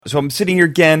So I'm sitting here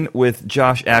again with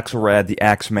Josh Axelrad, the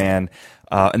Axeman,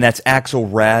 and that's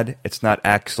Axelrad. It's not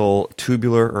Axel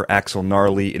Tubular or Axel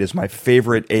Gnarly. It is my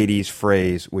favorite 80s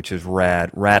phrase, which is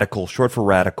rad, radical, short for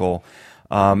radical.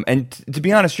 To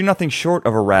be honest, you're nothing short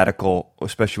of a radical,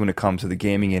 especially when it comes to the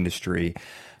gaming industry.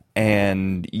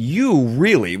 And you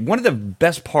really, one of the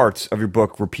best parts of your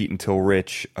book, Repeat Until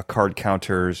Rich, Card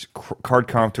Counter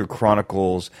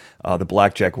Chronicles, the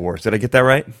Blackjack Wars. Did I get that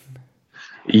right?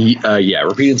 Yeah,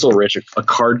 Repeat Until Rich, a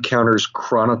professional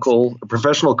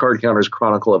card counters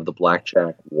chronicle of the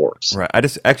Blackjack Wars. Right. I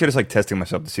just like testing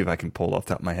myself to see if I can pull it off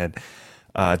the top of my head.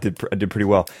 I did pretty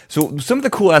well. So some of the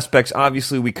cool aspects,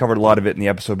 obviously we covered a lot of it in the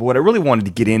episode, but what I really wanted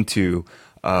to get into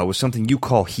was something you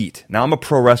call heat. Now, I'm a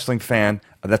pro wrestling fan.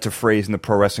 That's a phrase in the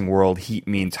pro wrestling world. Heat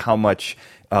means how much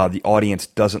the audience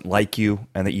doesn't like you,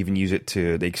 and they even use it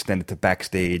they extend it to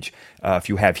backstage. If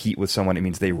you have heat with someone, it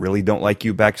means they really don't like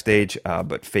you backstage,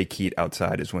 but fake heat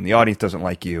outside is when the audience doesn't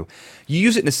like you. You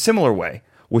use it in a similar way,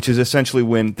 which is essentially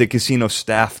when the casino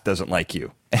staff doesn't like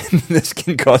you. And this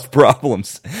can cause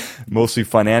problems, mostly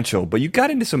financial. But you got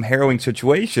into some harrowing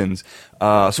situations.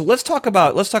 So let's talk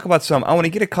about some. I want to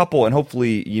get a couple, and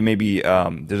hopefully you maybe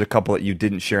there's a couple that you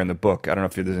didn't share in the book. I don't know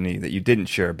if there's any that you didn't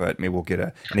share, but maybe we'll get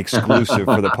an exclusive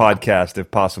for the podcast if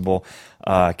possible.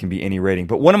 It can be any rating.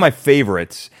 But one of my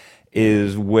favorites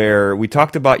is where we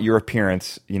talked about your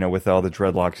appearance, with all the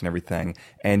dreadlocks and everything,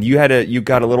 and you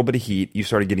got a little bit of heat. You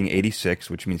started getting 86,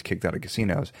 which means kicked out of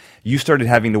casinos. You started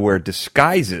having to wear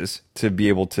disguises to be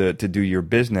able to do your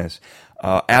business.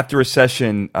 After a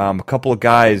session, a couple of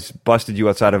guys busted you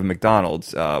outside of a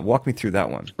McDonald's. Walk me through that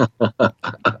one.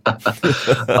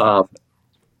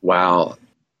 Wow.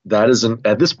 That is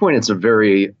at this point,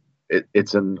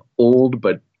 it's an old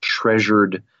but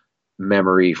treasured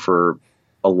memory for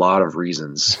a lot of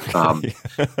reasons.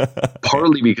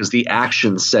 Partly because the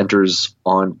action centers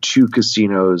on two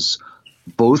casinos,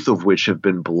 both of which have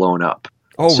been blown up.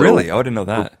 Oh, really? I didn't know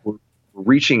that. We're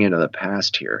reaching into the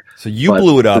past here. So you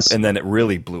blew it up, and then it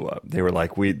really blew up. They were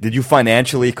like, did you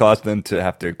financially cause them to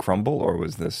have to crumble, or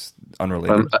was this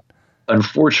unrelated?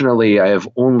 Unfortunately, I have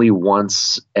only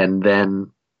once, and then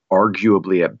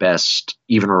arguably at best,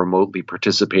 even remotely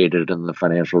participated in the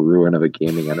financial ruin of a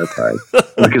gaming enterprise,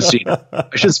 of a casino.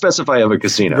 I should specify of a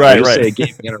casino. Right, I just right. say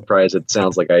gaming enterprise. It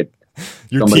sounds like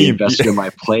Your somebody team invested in my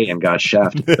play and got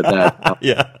shafted, but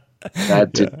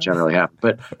that didn't generally happen.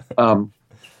 But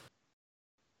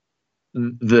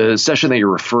the session that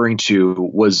you're referring to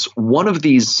was one of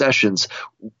these sessions.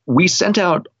 We sent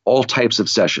out all types of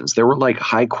sessions. There were like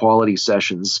high quality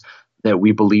sessions that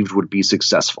we believed would be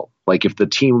successful. Like if the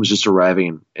team was just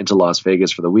arriving into Las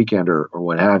Vegas for the weekend or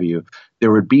what have you,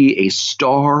 there would be a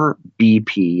star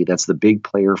BP, that's the big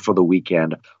player for the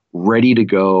weekend, ready to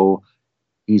go.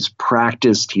 He's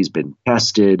practiced, he's been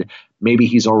tested. Maybe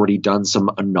he's already done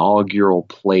some inaugural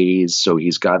plays, so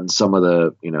he's gotten some of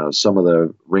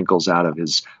the wrinkles out of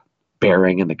his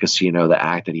bearing in the casino, the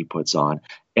act that he puts on.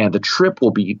 And the trip will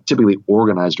be typically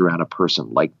organized around a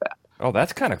person like that. Oh,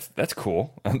 that's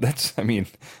cool. That's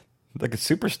like a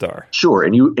superstar. Sure,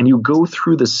 and you go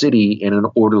through the city in an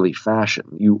orderly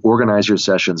fashion. You organize your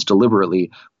sessions deliberately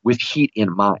with heat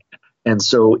in mind. And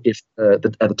so if at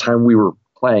the time we were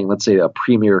playing, let's say a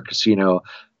premier casino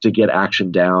to get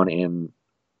action down in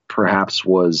perhaps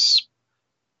was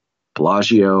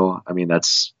Bellagio.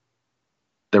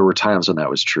 There were times when that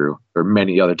was true. There were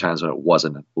many other times when it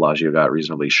wasn't. Bellagio got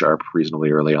reasonably sharp reasonably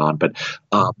early on, but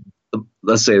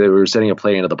let's say that we were sending a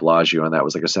play into the Bellagio and that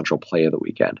was like a central play of the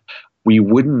weekend. We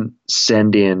wouldn't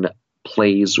send in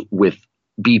plays with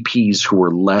BPs who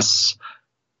were less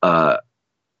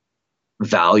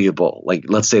valuable. Like,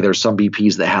 let's say there's some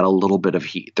BPs that had a little bit of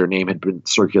heat. Their name had been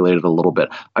circulated a little bit.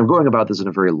 I'm going about this in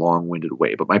a very long-winded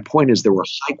way, but my point is there were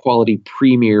high-quality,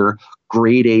 premier,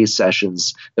 grade A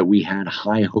sessions that we had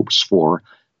high hopes for,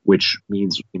 which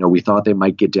means, we thought they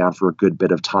might get down for a good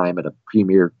bit of time at a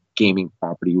premier gaming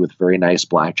property with very nice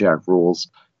blackjack rules,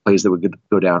 plays that would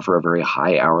go down for a very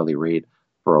high hourly rate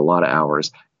for a lot of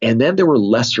hours. And then there were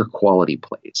lesser quality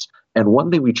plays. And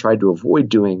one thing we tried to avoid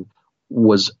doing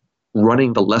was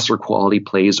running the lesser quality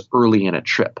plays early in a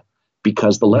trip,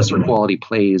 because the lesser quality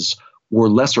plays were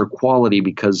lesser quality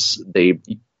because they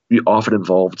often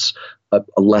involved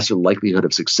a lesser likelihood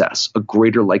of success, a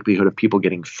greater likelihood of people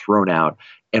getting thrown out.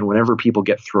 And whenever people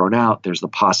get thrown out, there's the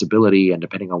possibility, and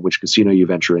depending on which casino you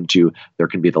venture into, there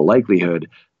can be the likelihood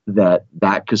that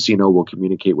that casino will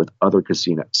communicate with other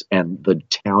casinos, and the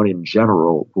town in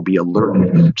general will be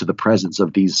alerted to the presence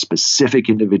of these specific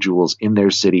individuals in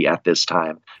their city at this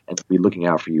time and be looking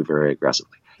out for you very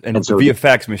aggressively. And so via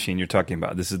fax machine you're talking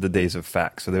about. This is the days of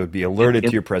fax. So they would be alerted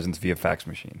to your presence via fax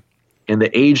machine. In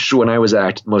the age when I was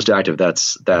most active,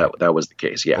 that was the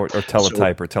case. Yeah. Or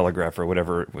teletype or telegraph or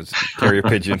whatever it was, carrier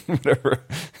pigeon, whatever.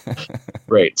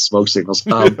 Right. Smoke signals.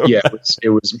 Yeah, it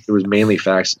was mainly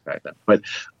fax back then. But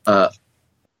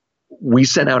we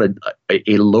sent out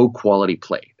a low quality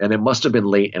play, and it must have been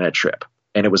late in a trip.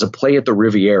 And it was a play at the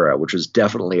Riviera, which was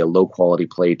definitely a low quality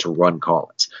play to run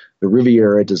Collins. The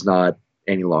Riviera does not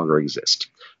any longer exist.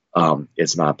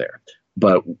 It's not there.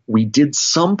 But we did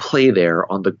some play there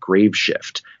on the grave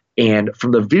shift. And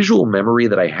from the visual memory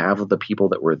that I have of the people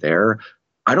that were there,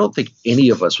 I don't think any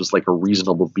of us was like a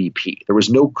reasonable BP. There was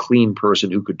no clean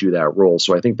person who could do that role.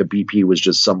 So I think the BP was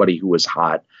just somebody who was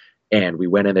hot. And we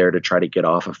went in there to try to get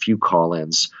off a few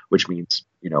call-ins, which means,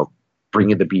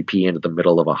 bringing the BP into the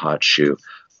middle of a hot shoe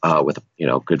with,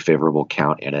 good favorable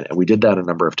count in it. And we did that a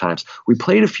number of times. We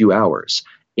played a few hours.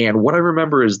 And what I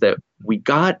remember is that we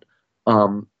got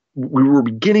we were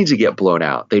beginning to get blown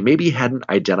out. They maybe hadn't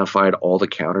identified all the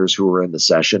counters who were in the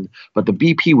session, but the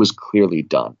BP was clearly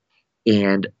done.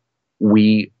 And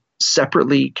we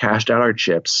separately cashed out our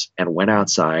chips and went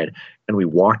outside, and we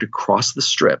walked across the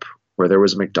strip where there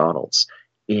was a McDonald's.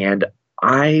 And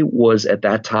I was, at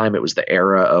that time, it was the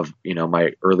era of,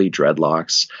 my early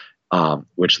dreadlocks,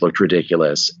 which looked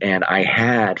ridiculous. And I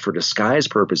had, for disguise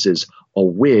purposes, a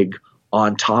wig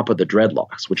on top of the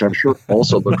dreadlocks, which I'm sure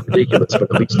also looked ridiculous,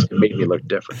 but at least it made me look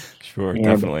different. Sure, and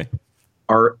definitely.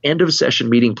 Our end of session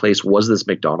meeting place was this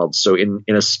McDonald's. So in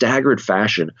a staggered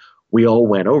fashion, we all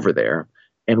went over there,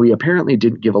 and we apparently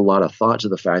didn't give a lot of thought to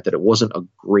the fact that it wasn't a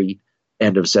great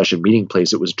end of session meeting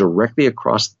place. It was directly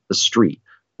across the street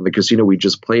from the casino we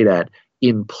just played at,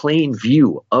 in plain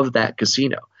view of that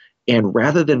casino. And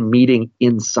rather than meeting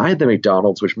inside the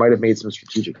McDonald's, which might have made some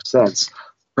strategic sense,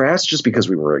 perhaps just because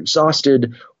we were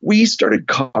exhausted, we started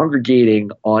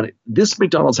congregating on this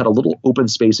McDonald's. Had a little open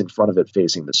space in front of it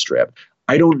facing the strip.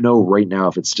 I don't know right now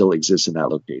if it still exists in that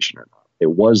location or not.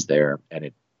 It was there, and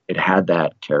it had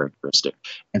that characteristic.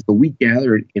 And so we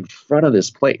gathered in front of this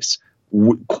place,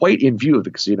 quite in view of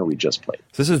the casino we just played.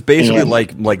 So this is basically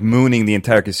like mooning the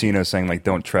entire casino, saying like,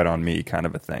 "Don't tread on me," kind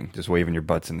of a thing, just waving your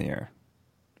butts in the air.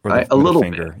 A little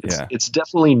finger. Bit. It's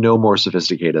definitely no more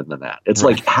sophisticated than that. It's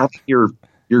like having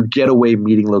your getaway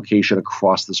meeting location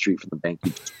across the street from the bank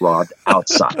you just robbed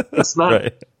outside. It's not. Right.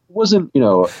 It wasn't.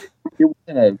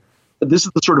 But this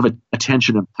is the sort of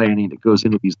attention and planning that goes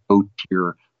into these low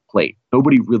tier plays.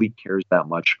 Nobody really cares that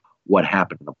much what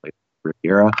happened in the play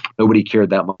Riviera. Nobody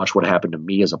cared that much what happened to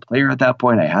me as a player at that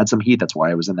point. I had some heat. That's why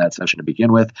I was in that session to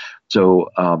begin with. So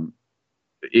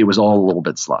it was all a little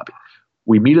bit sloppy.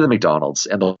 We meet at the McDonald's,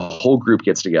 and the whole group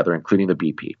gets together, including the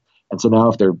BP. And so now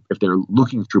if they're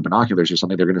looking through binoculars or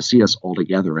something, they're going to see us all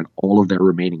together, and all of their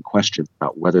remaining questions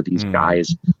about whether these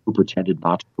guys who pretended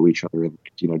not to know each other in the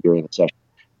casino during the session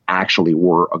actually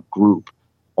were a group.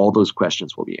 All those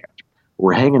questions will be answered.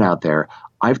 We're hanging out there.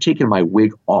 I've taken my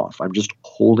wig off. I'm just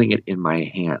holding it in my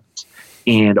hands.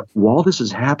 And while this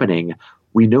is happening,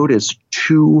 we notice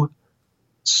two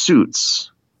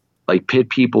suits, like pit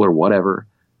people or whatever,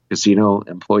 casino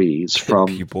employees from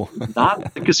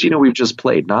not the casino we've just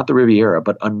played, not the Riviera,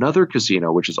 but another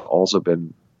casino which has also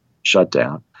been shut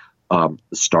down, the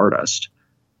Stardust,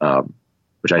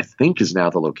 which I think is now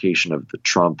the location of the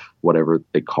Trump, whatever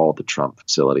they call the Trump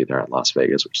facility there in Las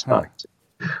Vegas, which is not.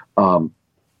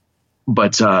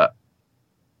 But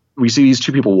we see these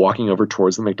two people walking over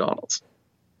towards the McDonald's.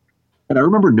 And I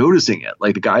remember noticing it,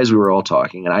 like the guys we were all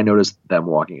talking, and I noticed them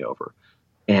walking over.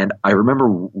 And I remember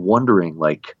wondering,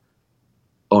 like,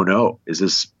 oh no, is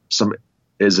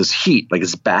this heat? Like,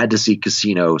 it's bad to see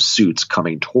casino suits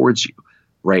coming towards you,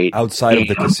 right? Outside of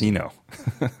the casino.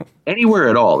 Anywhere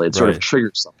at all, it sort of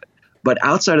triggers something. But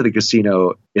outside of the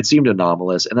casino, it seemed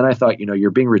anomalous. And then I thought,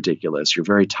 you're being ridiculous. You're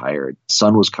very tired.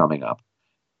 Sun was coming up.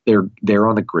 They're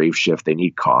on the grave shift. They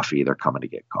need coffee. They're coming to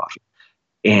get coffee.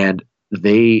 And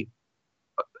they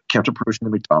kept approaching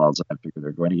the McDonald's, and I figured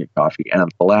they're going to get coffee. And at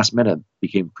the last minute, it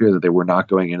became clear that they were not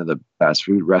going into the fast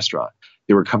food restaurant.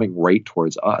 They were coming right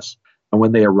towards us. And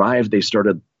when they arrived, they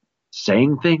started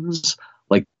saying things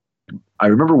like, I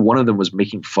remember one of them was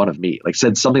making fun of me, like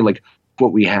said something like,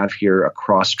 what we have here, a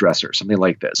cross-dresser, something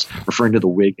like this, referring to the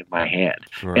wig in my hand.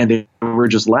 Sure. And they were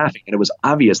just laughing. And it was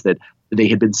obvious that they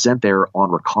had been sent there on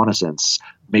reconnaissance.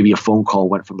 Maybe a phone call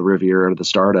went from the Riviera to the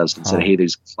Stardust and said, hey,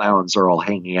 these clowns are all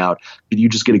hanging out. Could you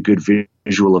just get a good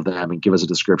visual of them and give us a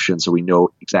description so we know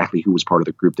exactly who was part of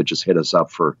the group that just hit us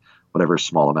up for whatever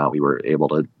small amount we were able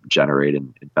to generate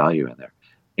in value in there.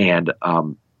 And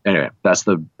anyway, that's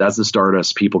the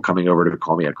Stardust people coming over to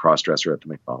call me a cross-dresser at the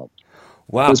McDonald's.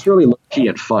 It Wow. was fairly low key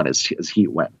and fun as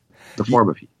Heat went, the form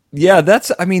of Heat. Yeah,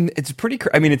 I mean, it's pretty.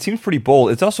 I mean, it seems pretty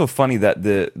bold. It's also funny that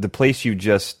the place you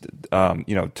just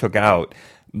took out,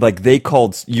 like they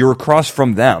called, you're across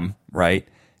from them, right?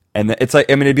 And it's like,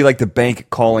 I mean, it'd be like the bank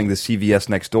calling the CVS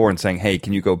next door and saying, "Hey,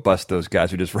 can you go bust those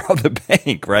guys who just robbed the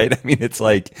bank?" Right? I mean, it's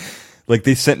like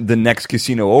they sent the next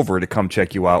casino over to come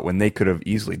check you out when they could have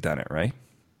easily done it, right?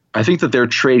 I think that their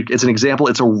trade, it's an example,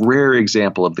 it's a rare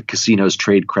example of the casino's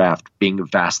tradecraft being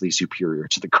vastly superior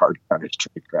to the card counter's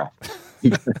tradecraft.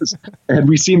 Because had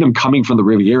we seen them coming from the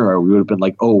Riviera, we would have been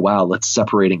like, oh, wow, let's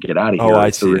separate and get out of here. Oh,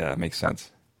 I see. Yeah, makes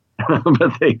sense.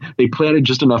 But they planted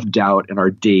just enough doubt in our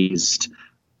dazed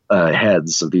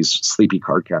heads of these sleepy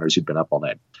card counters who'd been up all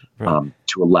night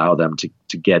to allow them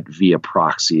to get via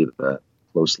proxy the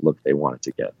close look they wanted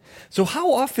to get. So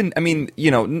how often, I mean,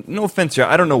 no offense here,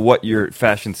 I don't know what your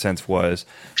fashion sense was.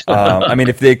 I mean,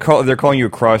 if they're calling you a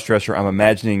cross-dresser, I'm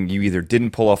imagining you either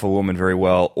didn't pull off a woman very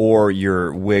well, or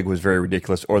your wig was very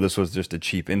ridiculous, or this was just a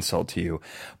cheap insult to you.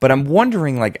 But I'm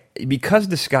wondering, like, because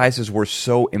disguises were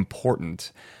so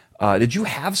important, did you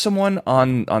have someone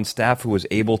on staff who was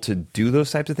able to do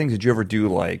those types of things? Did you ever do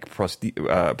like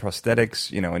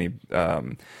prosthetics?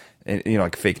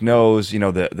 Like fake nose,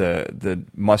 the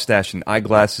mustache and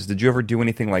eyeglasses. Did you ever do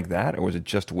anything like that, or was it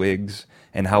just wigs?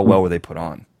 And how well were they put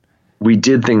on? We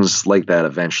did things like that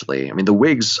eventually. I mean, the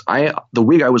wig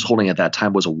I was holding at that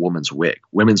time was a woman's wig.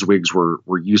 Women's wigs were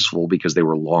useful because they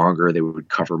were longer. They would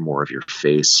cover more of your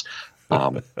face.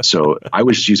 So I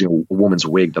was just using a woman's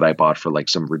wig that I bought for like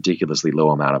some ridiculously low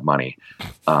amount of money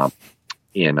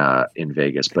in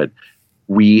Vegas. But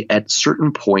we at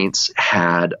certain points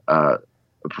had a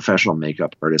professional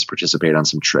makeup artist participate on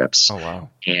some trips. Oh, wow.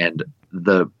 And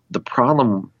the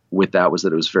problem with that was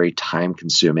that it was very time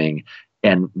consuming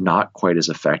and not quite as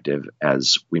effective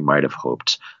as we might have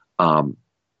hoped.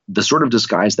 The sort of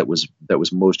disguise that was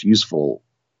most useful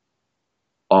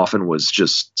often was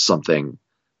just something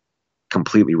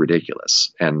completely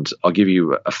ridiculous. And I'll give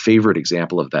you a favorite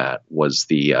example of that was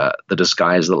the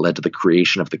disguise that led to the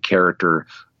creation of the character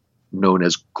known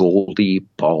as Goldie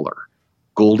Baller.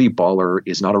 Goldie Baller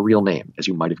is not a real name, as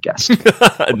you might have guessed.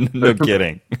 No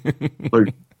kidding.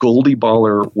 But Goldie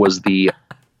Baller was the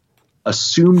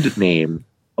assumed name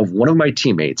of one of my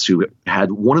teammates who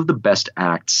had one of the best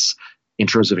acts in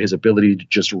terms of his ability to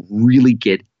just really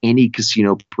get any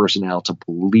casino personnel to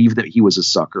believe that he was a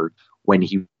sucker when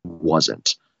he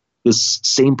wasn't. This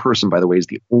same person, by the way, is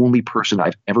the only person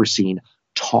I've ever seen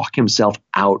talk himself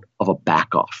out of a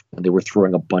back off when they were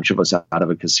throwing a bunch of us out of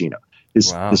a casino.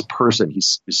 This person,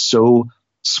 he's so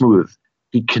smooth.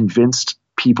 He convinced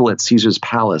people at Caesar's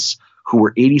Palace who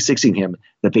were 86ing him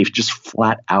that they've just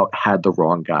flat out had the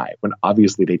wrong guy, when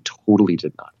obviously they totally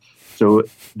did not. So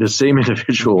the same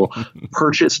individual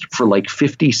purchased for like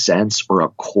 50 cents or a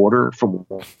quarter from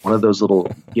one of those little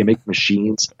gimmick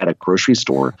machines at a grocery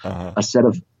store, a set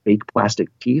of fake plastic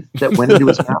teeth that went into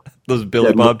his mouth. Those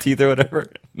Billy Bob teeth or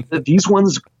whatever. These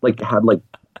ones had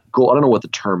gold. I don't know what the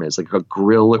term is, like a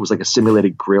grill. It was like a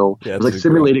simulated grill. Yeah, it was like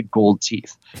simulated gold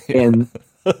teeth. And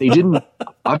they didn't,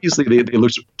 obviously they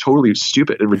looked totally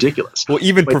stupid and ridiculous. Well,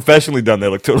 even professionally done, they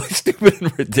look totally stupid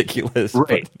and ridiculous.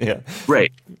 Right. But, yeah.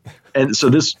 Right. And so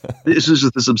this is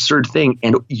just this absurd thing.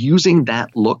 And using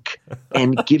that look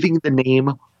and giving the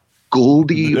name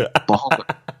Goldie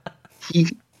Baller, he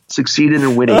succeeded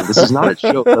in winning. This is not a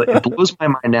joke. It blows my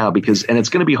mind now because, and it's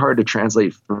going to be hard to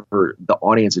translate for the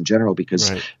audience in general because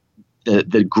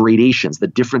the gradations, the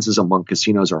differences among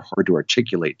casinos are hard to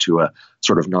articulate to a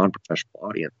sort of non-professional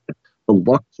audience. The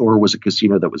Luxor was a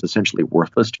casino that was essentially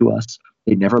worthless to us.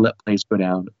 They never let plays go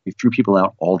down. They threw people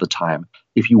out all the time.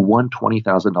 If you won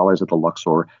 $20,000 at the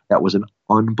Luxor, that was an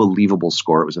unbelievable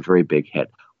score. It was a very big hit.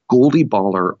 Goldie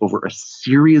Baller, over a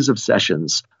series of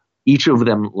sessions, each of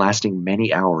them lasting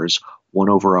many hours, won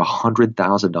over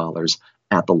 $100,000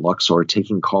 at the Luxor,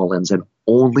 taking call-ins and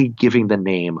only giving the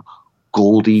name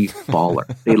Goldie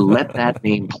Baller. They let that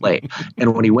name play.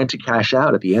 And when he went to cash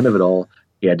out at the end of it all,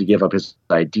 he had to give up his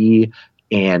ID,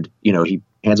 and he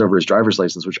hands over his driver's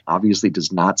license, which obviously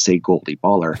does not say Goldie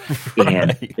Baller.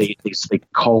 And they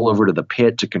call over to the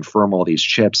pit to confirm all these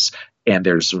chips, and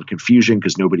there's some confusion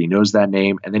because nobody knows that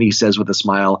name. And then he says with a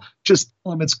smile, "Just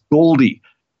tell him it's Goldie,"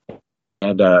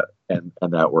 and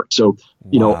that worked. So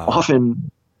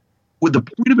often. Well, the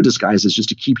point of a disguise is just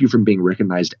to keep you from being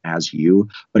recognized as you,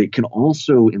 but it can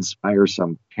also inspire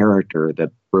some character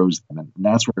that throws them, and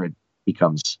that's where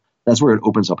it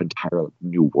opens up entire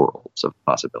new worlds of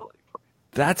possibility.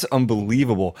 That's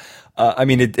unbelievable. I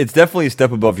mean, it's definitely a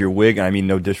step above your wig, and I mean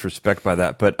no disrespect by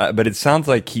that, but it sounds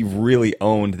like he really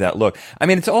owned that look. I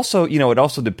mean, it's also it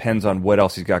also depends on what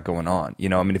else he's got going on.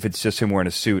 I mean, if it's just him wearing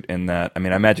a suit and that, I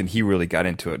mean, I imagine he really got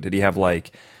into it. Did he have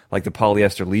like the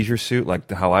polyester leisure suit, like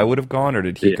how I would have gone, or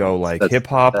did he go like hip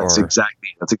hop? That's or exactly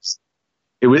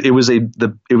it was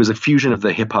a fusion of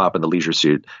the hip hop and the leisure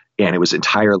suit, and it was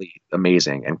entirely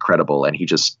amazing and credible. And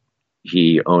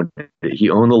he owned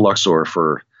the Luxor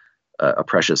for a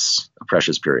precious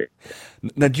period.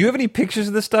 Now, do you have any pictures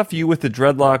of this stuff? You with the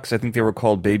dreadlocks? I think they were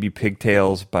called baby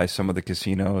pigtails by some of the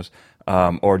casinos.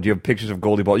 Or do you have pictures of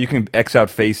Goldie Ball? You can X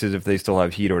out faces if they still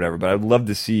have heat or whatever. But I'd love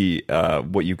to see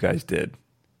what you guys did.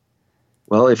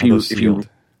 Well, I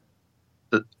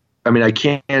mean, I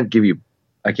can't give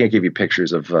you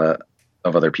pictures of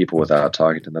other people without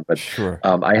talking to them. But sure.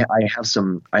 I have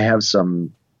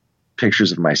some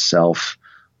pictures of myself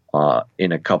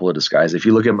in a couple of disguises. If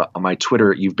you look at my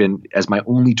Twitter, you've been as my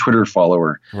only Twitter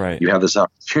follower. Right. You have this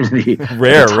opportunity.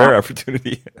 rare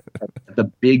opportunity. The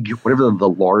big, whatever the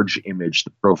large image,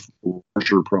 the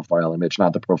larger profile image,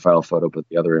 not the profile photo, but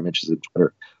the other images of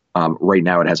Twitter. Right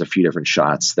now, it has a few different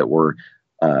shots that were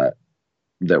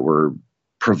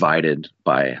provided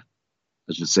by,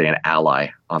 let's just say, an ally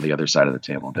on the other side of the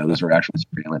table. Now, those are actual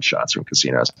surveillance shots from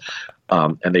casinos,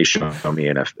 and they show me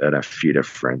in a few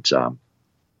different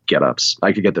get-ups.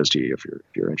 I could get those to you if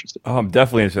you're interested. Oh, I'm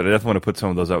definitely interested. I definitely want to put some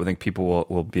of those up. I think people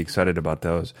will be excited about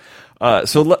those.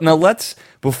 Now let's,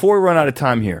 before we run out of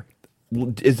time here,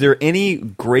 is there any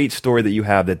great story that you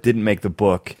have that didn't make the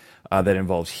book that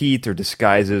involves heat or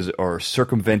disguises or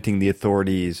circumventing the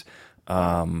authorities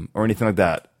or anything like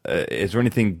that? Is there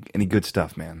any good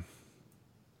stuff, man?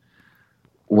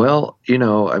 Well,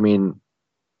 I mean,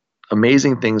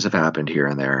 amazing things have happened here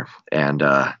and there, and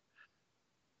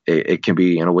it can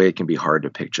be, in a way, it can be hard to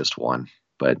pick just one.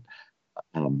 But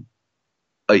one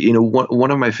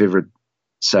of my favorite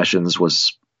sessions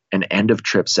was an end of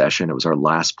trip session. It was our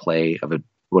last play of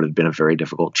what had been a very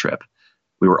difficult trip.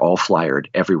 We were all flyered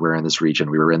everywhere in this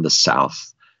region. We were in the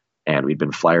South, and we'd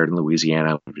been flyered in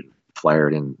Louisiana, we'd been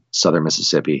flyered in southern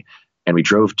Mississippi, and we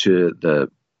drove to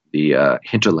the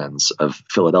hinterlands of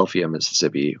Philadelphia,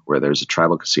 Mississippi, where there's a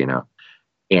tribal casino,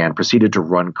 and proceeded to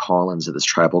run call-ins at this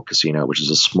tribal casino, which is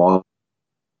a small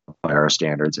by our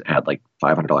standards. It had like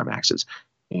 $500 maxes,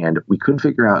 and we couldn't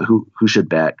figure out who should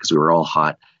bet because we were all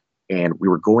hot, and we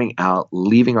were going out,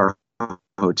 leaving our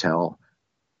hotel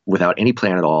without any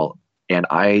plan at all. And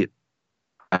I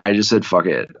just said, fuck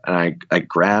it. And I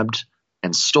grabbed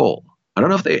and stole. I don't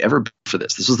know if they ever bid for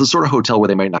this. This was the sort of hotel where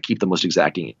they might not keep the most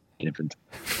exacting inventory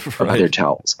of their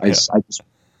towels. I just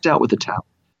went out with the towel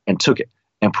and took it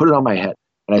and put it on my head.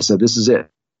 And I said, this is it.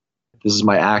 This is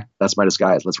my act. That's my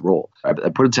disguise. Let's roll. I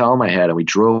put a towel on my head, and we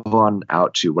drove on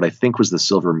out to what I think was the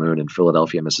Silver Moon in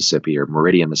Philadelphia, Mississippi, or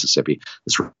Meridian, Mississippi,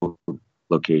 this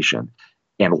location,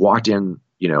 and walked in,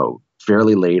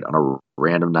 fairly late on a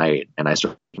random night. And I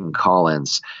started making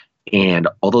call-ins. And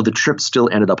although the trip still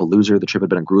ended up a loser, the trip had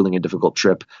been a grueling and difficult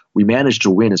trip, we managed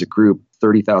to win as a group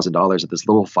 $30,000 at this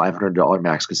little $500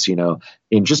 max casino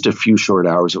in just a few short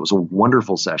hours. It was a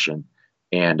wonderful session.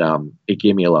 And it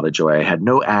gave me a lot of joy. I had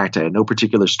no act. I had no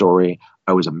particular story.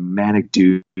 I was a manic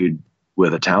dude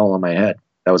with a towel on my head.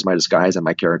 That was my disguise and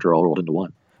my character all rolled into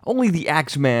one. Only the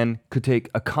Axeman could take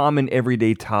a common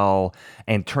everyday towel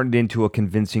and turn it into a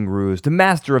convincing ruse. The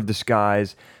master of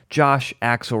disguise, Josh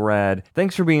Axelrad.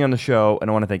 Thanks for being on the show, and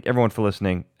I want to thank everyone for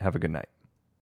listening. Have a good night.